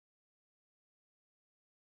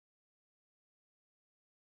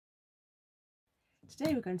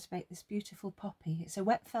Today we're going to make this beautiful poppy. It's a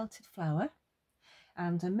wet felted flower,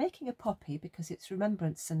 and I'm making a poppy because it's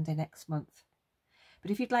Remembrance Sunday next month. But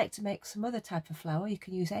if you'd like to make some other type of flower, you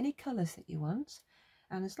can use any colours that you want,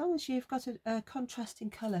 and as long as you've got a contrasting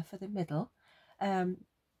colour for the middle, you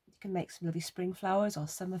can make some lovely spring flowers or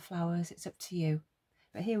summer flowers. It's up to you.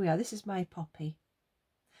 But here we are, this is my poppy.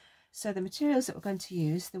 So the materials that we're going to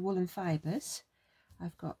use, the woolen fibres,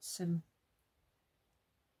 I've got some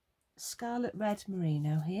scarlet red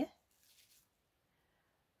merino here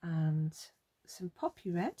and some poppy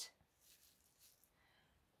red.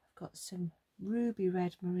 I've got some ruby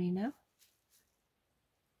red merino,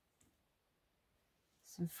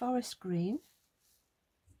 some forest green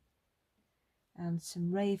and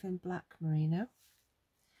some raven black merino.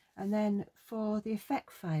 And then for the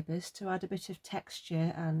effect fibres, to add a bit of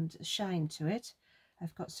texture and shine to it,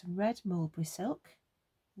 I've got some red mulberry silk.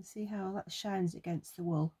 You can see how that shines against the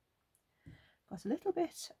wool. Got a little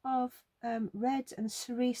bit of red and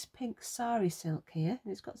cerise pink sari silk here,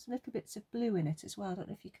 and it's got some little bits of blue in it as well. I don't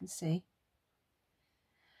know if you can see.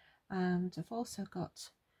 And I've also got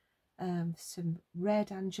some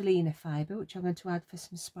red Angelina fibre, which I'm going to add for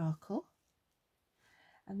some sparkle.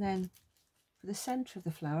 And then for the centre of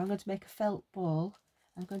the flower, I'm going to make a felt ball.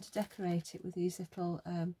 I'm going to decorate it with these little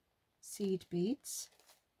seed beads.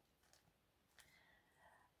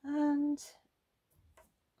 And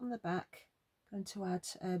on the back, I'm going to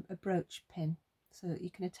add a brooch pin so that you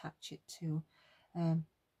can attach it to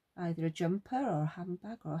either a jumper or a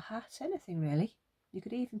handbag or a hat, anything really. You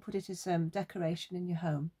could even put it as decoration in your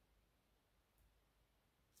home.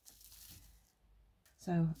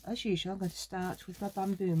 So as usual, I'm going to start with my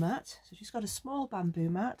bamboo mat. So I've just got a small bamboo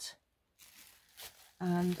mat,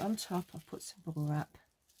 and on top I've put some bubble wrap.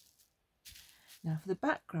 Now for the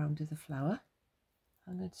background of the flower,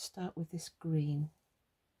 I'm going to start with this green.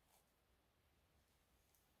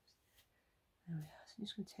 There we are. So I'm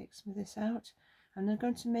just going to take some of this out, and I'm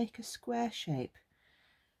going to make a square shape.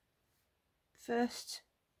 First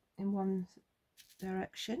in one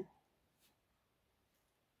direction,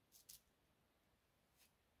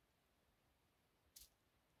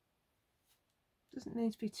 doesn't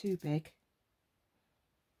need to be too big.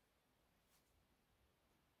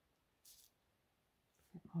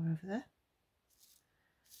 A bit more over there.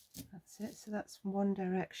 That's it. So that's from one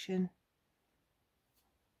direction,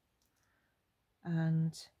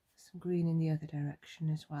 and some green in the other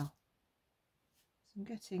direction as well. So I'm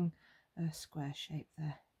getting a square shape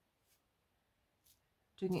there.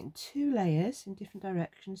 Doing it in 2 layers in different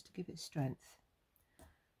directions to give it strength.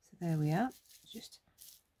 So there we are. Just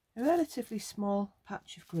a relatively small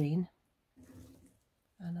patch of green,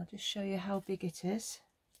 and I'll just show you how big it is.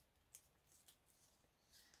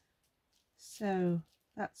 So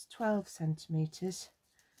that's 12 centimetres.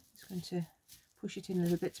 Just going to push it in a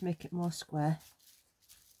little bit to make it more square.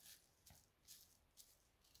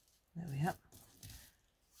 There we are.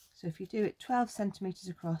 So if you do it 12 centimetres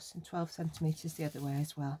across and 12 centimetres the other way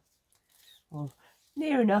as well, or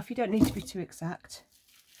near enough, you don't need to be too exact.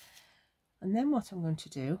 And then what I'm going to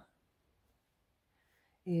do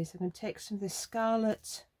is I'm going to take some of this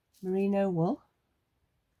scarlet merino wool,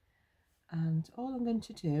 and all I'm going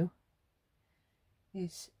to do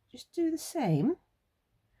is just do the same.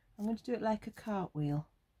 I'm going to do it like a cartwheel,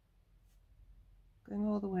 going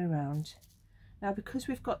all the way around. Now because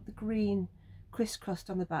we've got the green crisscrossed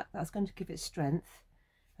on the back, that's going to give it strength,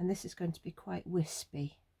 and this is going to be quite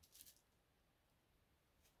wispy.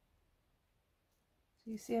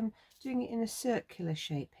 So you see I'm doing it in a circular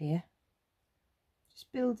shape here,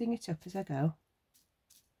 just building it up as I go.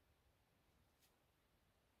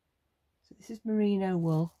 So this is merino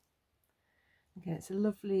wool. Again, it's a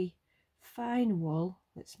lovely fine wool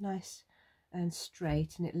that's nice and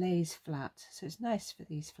straight, and it lays flat, so it's nice for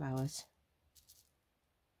these flowers.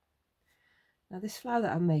 Now this flower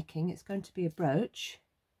that I'm making, it's going to be a brooch,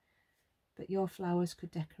 but your flowers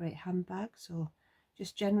could decorate handbags or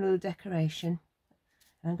just general decoration.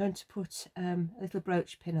 And I'm going to put a little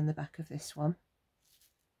brooch pin on the back of this one.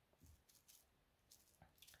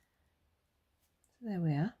 So there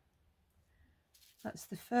we are. That's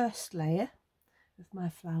the first layer of my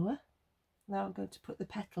flower. Now I'm going to put the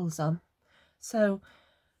petals on. So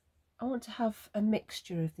I want to have a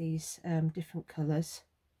mixture of these different colours.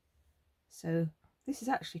 So this is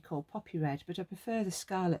actually called poppy red, but I prefer the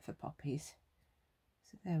scarlet for poppies.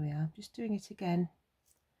 So there we are. I'm just doing it again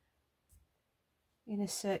in a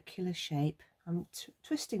circular shape. I'm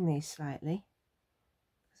twisting these slightly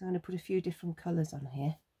because I'm going to put a few different colours on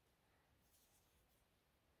here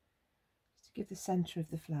just to give the centre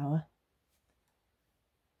of the flower.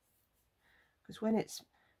 Because when it's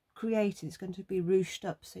created, it's going to be ruched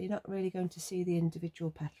up, so you're not really going to see the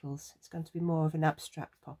individual petals. It's going to be more of an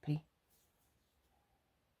abstract poppy.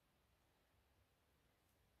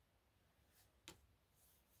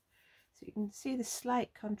 So you can see the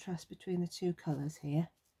slight contrast between the two colours here.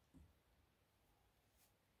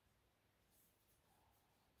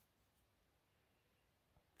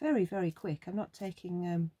 Very, very quick. I'm not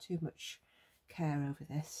taking too much care over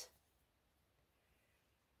this.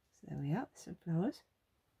 So there we are, some flowers.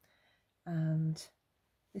 And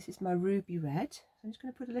this is my ruby red. So I'm just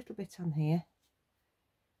going to put a little bit on here,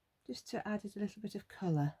 just to add it a little bit of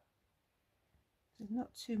colour. There's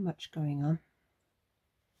not too much going on.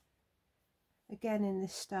 Again in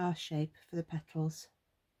this star shape for the petals.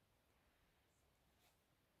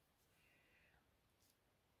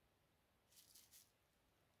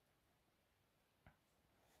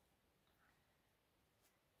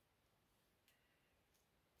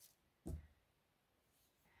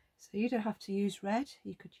 So you don't have to use red,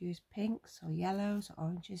 you could use pinks or yellows or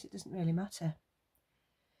oranges, it doesn't really matter.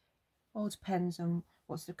 All depends on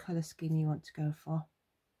what's the colour scheme you want to go for.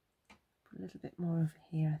 Put a little bit more over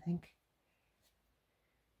here, I think.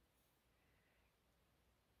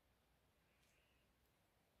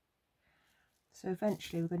 So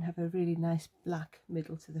eventually we're going to have a really nice black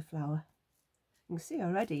middle to the flower. You can see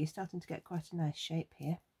already you're starting to get quite a nice shape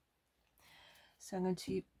here. So I'm going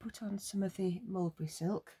to put on some of the mulberry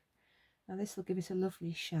silk. Now this will give it a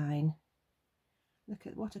lovely shine. Look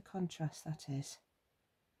at what a contrast that is.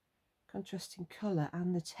 Contrasting colour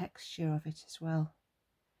and the texture of it as well.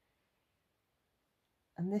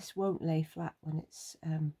 And this won't lay flat when it's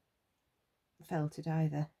felted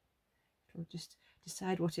either. It'll just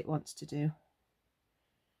decide what it wants to do.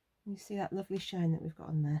 You see that lovely shine that we've got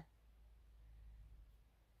on there.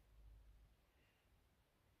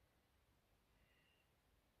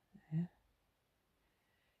 There.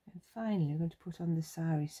 And finally we're going to put on the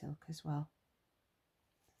sari silk as well.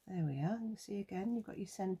 There we are. You see again you've got your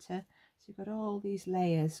centre, so you've got all these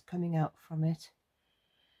layers coming out from it.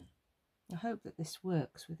 I hope that this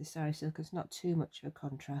works with the sari silk. It's not too much of a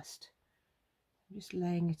contrast. I'm just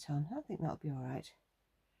laying it on. I think that'll be all right.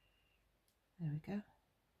 There we go.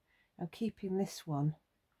 Now keeping this one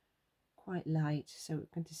quite light so we're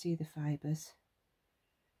going to see the fibres.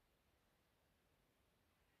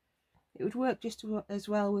 It would work just as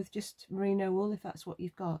well with just merino wool if that's what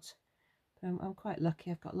you've got. But I'm quite lucky,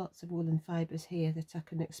 I've got lots of woolen fibres here that I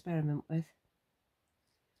can experiment with.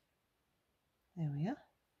 There we are.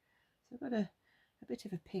 So I've got a bit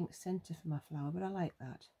of a pink centre for my flower, but I like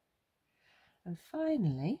that. And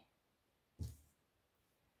finally,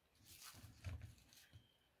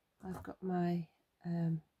 I've got my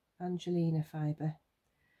Angelina fibre,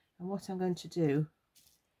 and what I'm going to do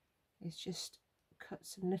is just cut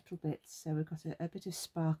some little bits so we've got a bit of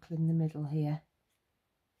sparkle in the middle here.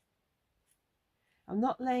 I'm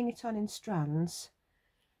not laying it on in strands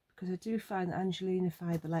because I do find that Angelina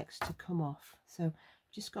fibre likes to come off, so I've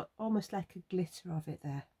just got almost like a glitter of it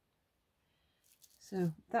there.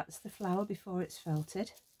 So that's the flower before it's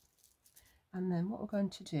felted, and then what we're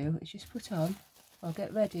going to do is just put on, I'll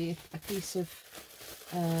get ready a piece of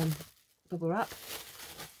bubble wrap.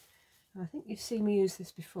 And I think you've seen me use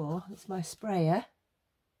this before. It's my sprayer,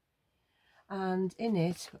 and in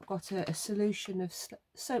it I've got a solution of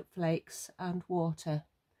soap flakes and water.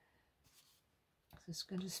 So I'm just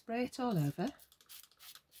going to spray it all over.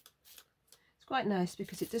 It's quite nice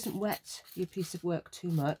because it doesn't wet your piece of work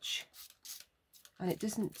too much, and it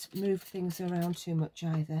doesn't move things around too much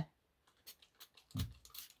either.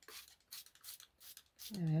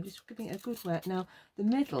 There we are, just giving it a good wet. Now the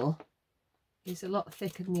middle is a lot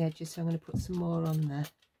thicker than the edges, so I'm going to put some more on there.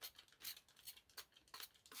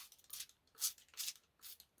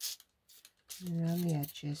 And around the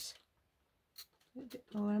edges. A little bit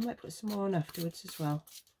more, I might put some more on afterwards as well.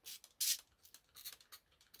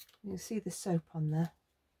 You'll see the soap on there.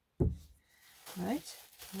 Right,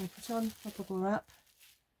 I'm going to put on my bubble wrap.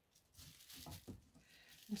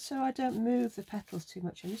 And so I don't move the petals too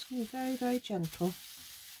much, I'm just going to be very, very gentle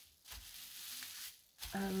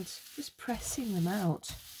and just pressing them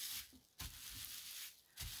out.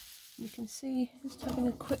 You can see, just having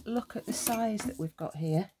a quick look at the size that we've got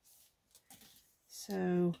here.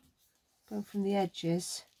 So going from the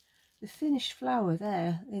edges, the finished flower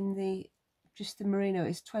there in the just the merino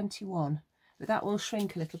is 21, but that will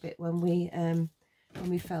shrink a little bit when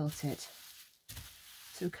we felt it.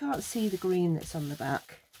 So we can't see the green that's on the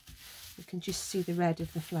back, we can just see the red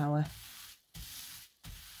of the flower.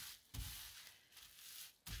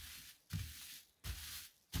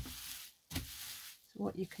 So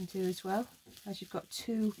what you can do as well, as you've got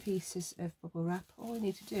 2 pieces of bubble wrap, all you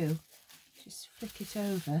need to do is just flick it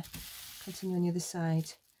over, continue on the other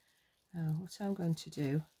side. Now what I'm going to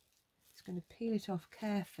do is going to peel it off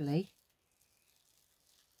carefully,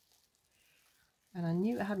 and I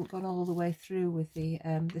knew I hadn't gone all the way through with the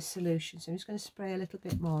solution, so I'm just going to spray a little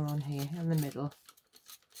bit more on here in the middle.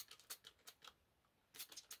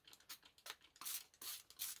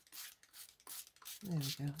 There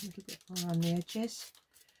we go, a little bit more on the edges.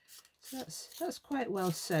 So that's quite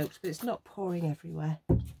well soaked, but it's not pouring everywhere.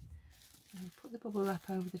 And put the bubble wrap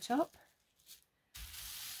over the top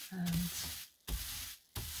and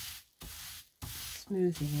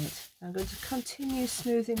smoothing it. I'm going to continue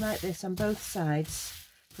smoothing like this on both sides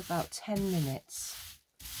for about 10 minutes.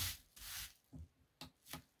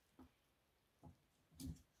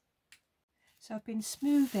 So I've been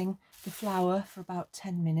smoothing the flower for about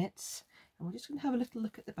 10 minutes. And we're just going to have a little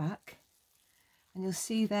look at the back, and you'll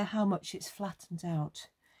see there how much it's flattened out.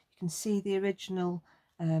 You can see the original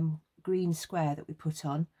green square that we put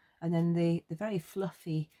on, and then the very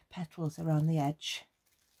fluffy petals around the edge.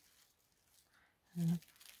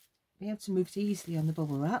 Be able to move it easily on the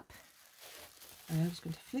bubble wrap. I'm just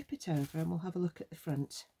going to flip it over and we'll have a look at the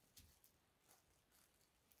front.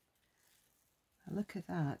 Now look at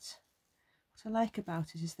that. What I like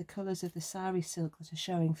about it is the colours of the sari silk that are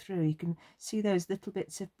showing through. You can see those little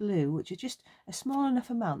bits of blue, which are just a small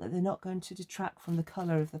enough amount that they're not going to detract from the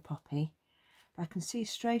colour of the poppy. But I can see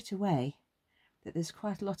straight away that there's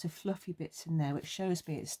quite a lot of fluffy bits in there, which shows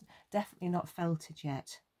me it's definitely not felted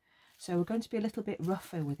yet. So we're going to be a little bit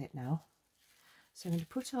rougher with it now. So I'm going to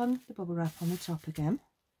put on the bubble wrap on the top again.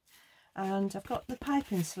 And I've got the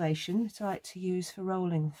pipe insulation that I like to use for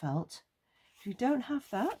rolling felt. If you don't have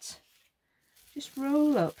that, just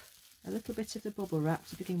roll up a little bit of the bubble wrap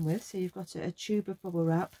to begin with. So you've got a tube of bubble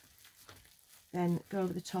wrap, then go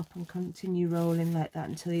over the top and continue rolling like that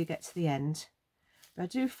until you get to the end. But I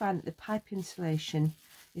do find that the pipe insulation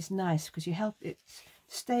is nice because it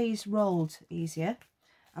stays rolled easier,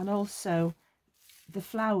 and also the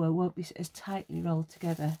flower won't be as tightly rolled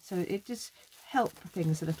together. So it just helps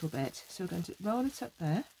things a little bit. So we're going to roll it up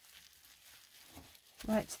there,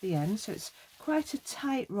 right to the end. So it's quite a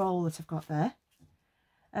tight roll that I've got there.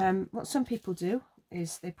 What some people do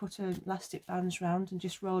is they put elastic bands round and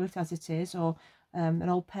just roll it as it is, or an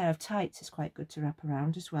old pair of tights is quite good to wrap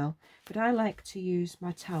around as well. But I like to use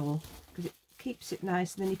my towel because it keeps it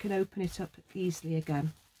nice, and then you can open it up easily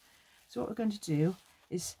again. So what we're going to do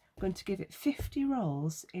is we're going to give it 50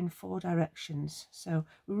 rolls in 4 directions. So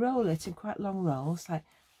we roll it in quite long rolls, like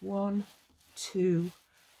 1, 2,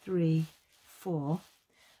 3, 4.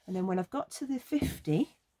 And then when I've got to the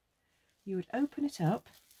 50, you would open it up.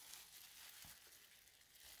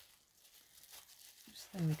 Oops,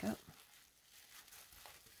 there we go.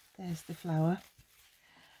 There's the flower.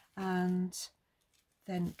 And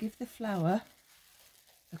then give the flower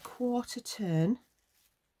a quarter turn.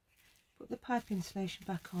 Put the pipe insulation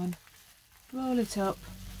back on. Roll it up.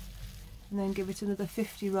 And then give it another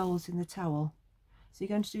 50 rolls in the towel. So you're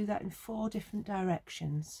going to do that in 4 different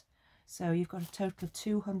directions. So you've got a total of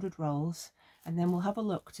 200 rolls, and then we'll have a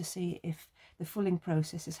look to see if the fulling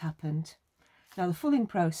process has happened. Now the fulling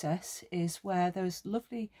process is where those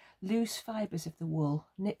lovely loose fibres of the wool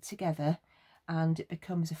knit together and it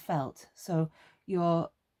becomes a felt. So your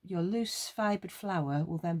loose fibred flower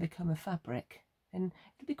will then become a fabric, and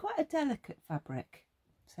it'll be quite a delicate fabric.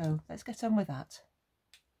 So let's get on with that.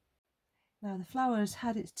 Now the flower has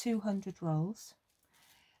had its 200 rolls,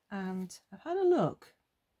 and I've had a look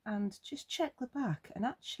and just check the back, and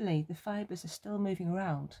actually the fibres are still moving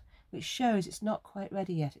around, which shows it's not quite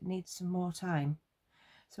ready yet. It needs some more time.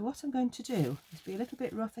 So what I'm going to do is be a little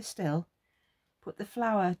bit rougher still, put the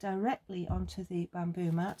flower directly onto the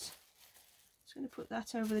bamboo mat. Just going to put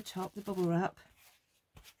that over the top, the bubble wrap.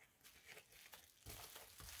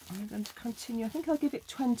 I'm going to continue. I think I'll give it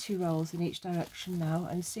 20 rolls in each direction now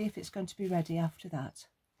and see if it's going to be ready after that.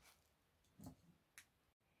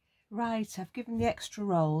 Right, I've given the extra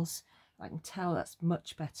rolls. I can tell that's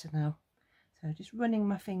much better now. So just running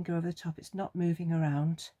my finger over the top, it's not moving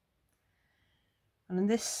around. And on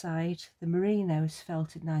this side, the merino is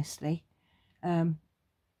felted nicely. The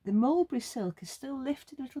mulberry silk is still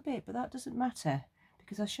lifted a little bit, but that doesn't matter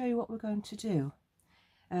because I'll show you what we're going to do.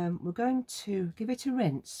 We're going to give it a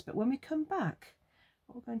rinse, but when we come back,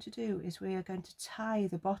 what we're going to do is we are going to tie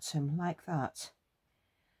the bottom like that,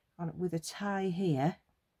 with a tie here,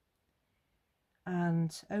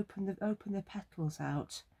 and open the petals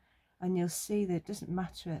out, and you'll see that it doesn't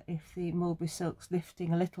matter if the mulberry silk's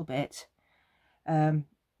lifting a little bit,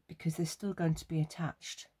 because they're still going to be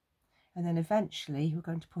attached. and then eventually we're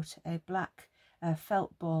going to put a black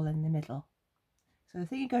felt ball in the middle. So the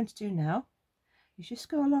thing you're going to do now is just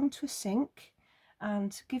go along to a sink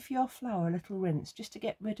and give your flour a little rinse just to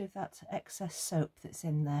get rid of that excess soap that's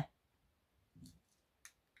in there.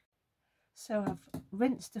 So I've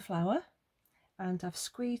rinsed the flour and I've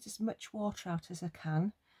squeezed as much water out as I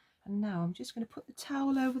can, and now I'm just going to put the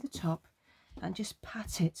towel over the top and just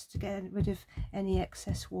pat it to get rid of any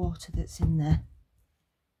excess water that's in there.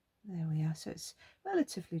 There we are, so it's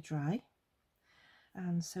relatively dry.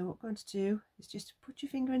 And so what we're going to do is just put your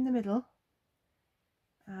finger in the middle,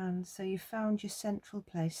 and so you've found your central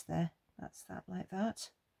place there. That's that, like that.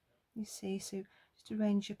 You see, so just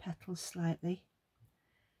arrange your petals slightly,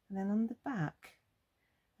 and then on the back,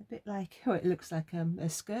 a bit like, oh, it looks like a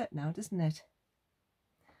skirt now, doesn't it?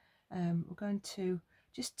 We're going to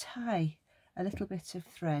just tie a little bit of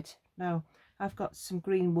thread. Now I've got some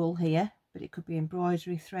green wool here, but it could be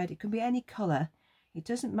embroidery thread, it could be any colour, it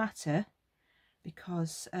doesn't matter,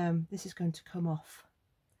 because this is going to come off.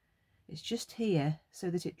 It's just here so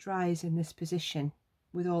that it dries in this position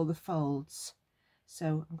with all the folds.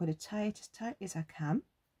 So I'm going to tie it as tightly as I can,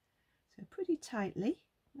 so pretty tightly.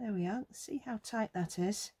 There we are, let's see how tight that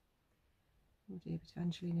is. We'll do a bit of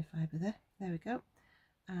Angelina fibre there. There we go.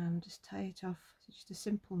 And just tie it off, so just a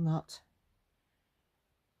simple knot.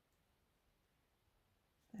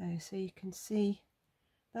 There, so you can see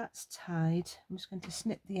that's tied. I'm just going to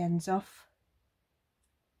snip the ends off.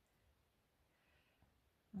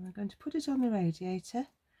 And I'm going to put it on the radiator.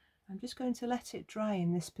 I'm just going to let it dry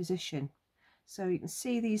in this position. So you can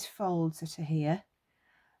see these folds that are here.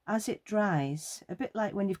 As it dries, a bit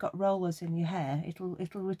like when you've got rollers in your hair, it'll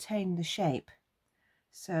retain the shape.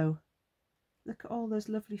 So look at all those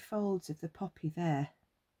lovely folds of the poppy there.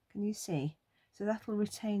 Can you see? So that'll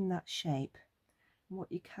retain that shape. And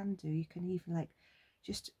what you can do, you can even like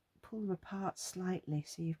just pull them apart slightly,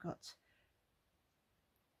 so you've got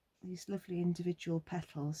these lovely individual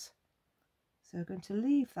petals. So I'm going to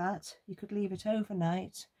leave that. You could leave it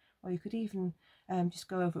overnight, or you could even just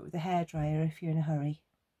go over it with a hairdryer if you're in a hurry.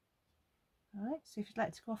 Alright, so if you'd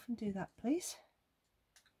like to go off and do that, please.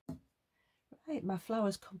 Right, my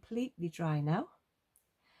flour's completely dry now.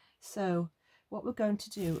 So what we're going to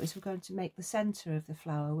do is we're going to make the centre of the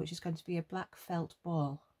flower, which is going to be a black felt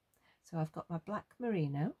ball. So I've got my black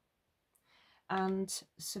merino and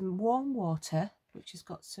some warm water, which has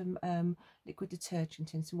got some liquid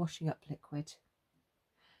detergent in, some washing up liquid.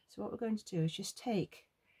 So what we're going to do is just take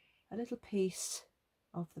a little piece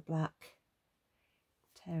of the black,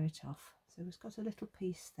 tear it off. So it's got a little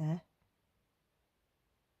piece there,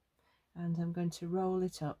 and I'm going to roll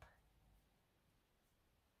it up,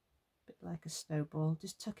 a bit like a snowball,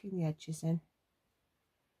 just tucking the edges in.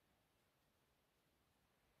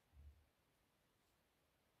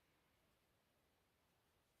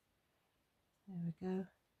 There we go.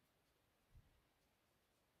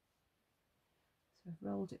 So I've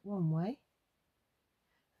rolled it one way,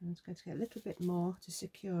 and I'm going to get a little bit more to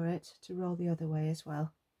secure it to roll the other way as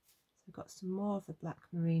well. So I've got some more of the black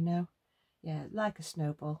merino. Yeah, like a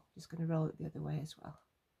snowball, just going to roll it the other way as well.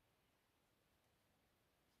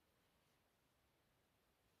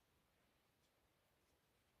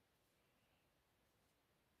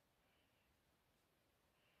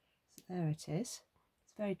 So there it is.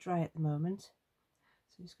 It's very dry at the moment.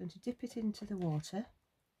 So I'm just going to dip it into the water,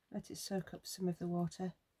 let it soak up some of the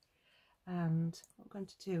water, and what I'm going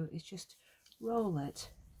to do is just roll it,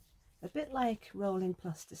 a bit like rolling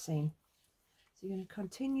plasticine. So you're going to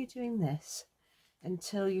continue doing this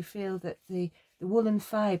until you feel that the woolen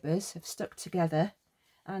fibres have stuck together,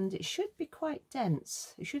 and it should be quite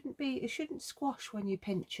dense. It shouldn't squash when you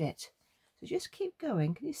pinch it. So just keep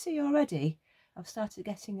going. Can you see already? I've started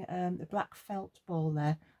getting the black felt ball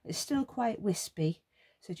there. It's still quite wispy,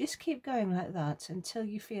 so just keep going like that until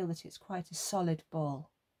you feel that it's quite a solid ball.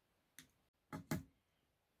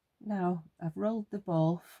 Now I've rolled the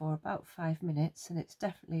ball for about 5 minutes and it's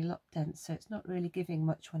definitely a lot dense, so it's not really giving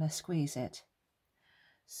much when I squeeze it.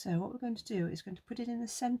 So what we're going to do is going to put it in the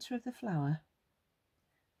centre of the flower.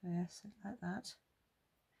 Yes, like that.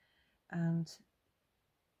 And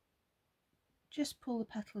just pull the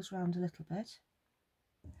petals round a little bit.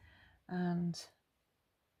 And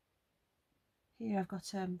here I've got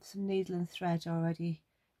some needle and thread already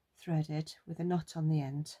threaded with a knot on the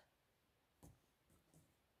end.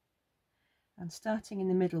 And starting in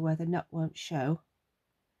the middle where the knot won't show,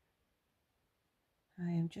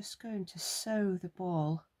 I am just going to sew the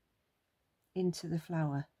ball into the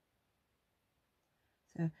flower.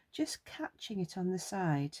 So just catching it on the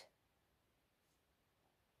side.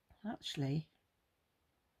 Actually,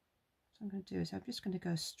 I'm going to do is I'm just going to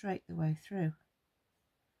go straight the way through.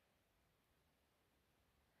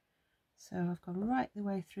 So I've gone right the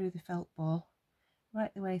way through the felt ball,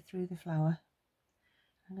 right the way through the flower.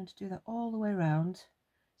 I'm going to do that all the way around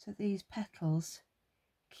so these petals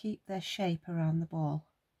keep their shape around the ball.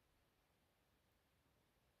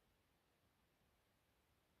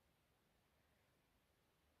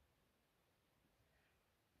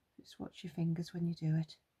 Just watch your fingers when you do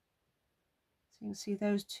it. So you can see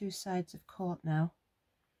those two sides have caught now.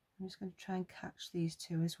 I'm just going to try and catch these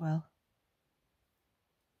two as well.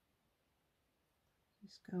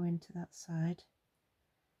 Just go into that side.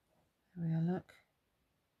 There we are, look.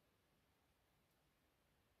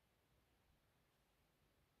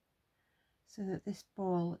 So that this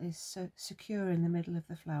ball is so secure in the middle of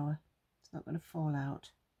the flower. It's not going to fall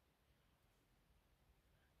out.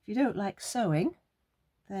 If you don't like sewing,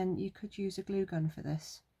 then you could use a glue gun for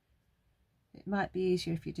this. It might be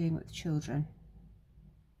easier if you're doing it with children.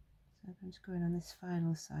 So I'm just going on this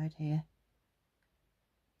final side here.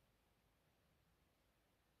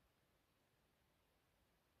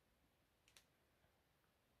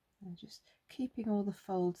 And just keeping all the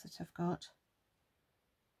folds that I've got.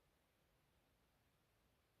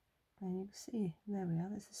 And you can see, there we are,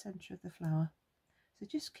 there's the centre of the flower. So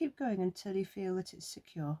just keep going until you feel that it's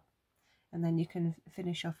secure. And then you can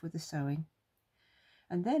finish off with the sewing.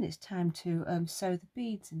 And then it's time to sew the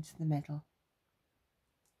beads into the middle.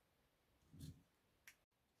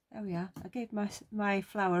 There we are. I gave my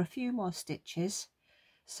flower a few more stitches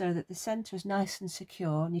so that the centre is nice and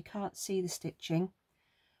secure and you can't see the stitching.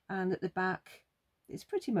 And at the back it's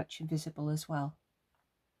pretty much invisible as well.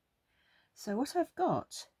 So what I've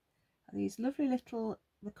got are these lovely little,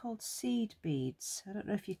 they're called seed beads. I don't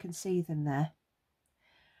know if you can see them there.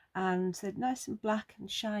 And they're nice and black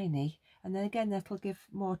and shiny, and then again that'll give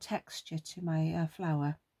more texture to my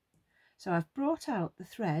flower. So I've brought out the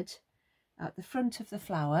thread at the front of the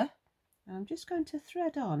flower, and I'm just going to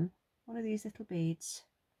thread on one of these little beads.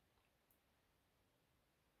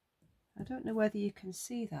 I don't know whether you can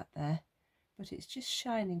see that there, but it's just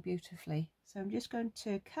shining beautifully. So I'm just going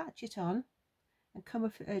to catch it on and come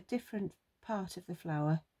up a different part of the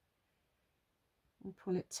flower and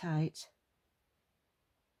pull it tight.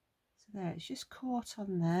 So there, it's just caught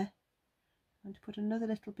on there. I'm going to put another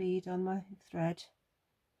little bead on my thread.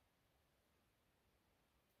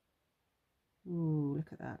 Ooh,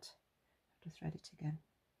 look at that. I have to thread it again.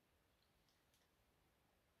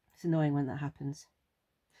 It's annoying when that happens.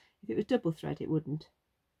 If it was double thread, it wouldn't.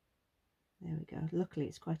 There we go. Luckily,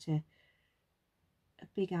 it's quite a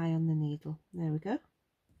big eye on the needle. There we go.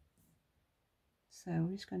 So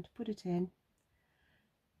we're just going to put it in.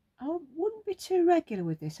 I wouldn't be too regular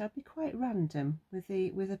with this. I'd be quite random with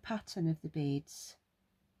the pattern of the beads.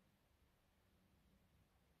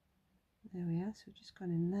 There we are. So we've just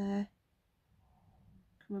gone in there.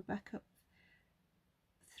 Come back up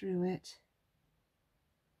through it.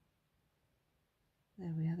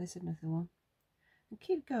 There we are. There's another one. And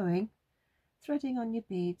keep going, threading on your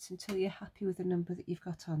beads until you're happy with the number that you've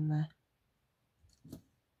got on there.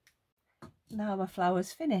 Now my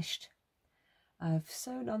flower's finished. I've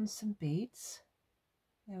sewn on some beads.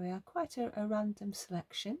 There we are, quite a random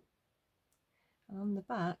selection. And on the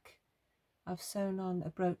back I've sewn on a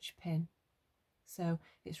brooch pin. So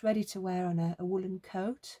it's ready to wear on a woolen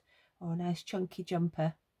coat or a nice chunky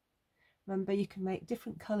jumper. Remember, you can make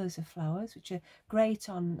different colours of flowers, which are great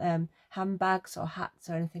on handbags or hats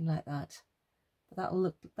or anything like that. But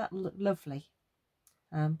that'll look lovely.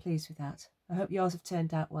 I'm pleased with that. I hope yours have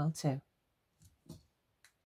turned out well too.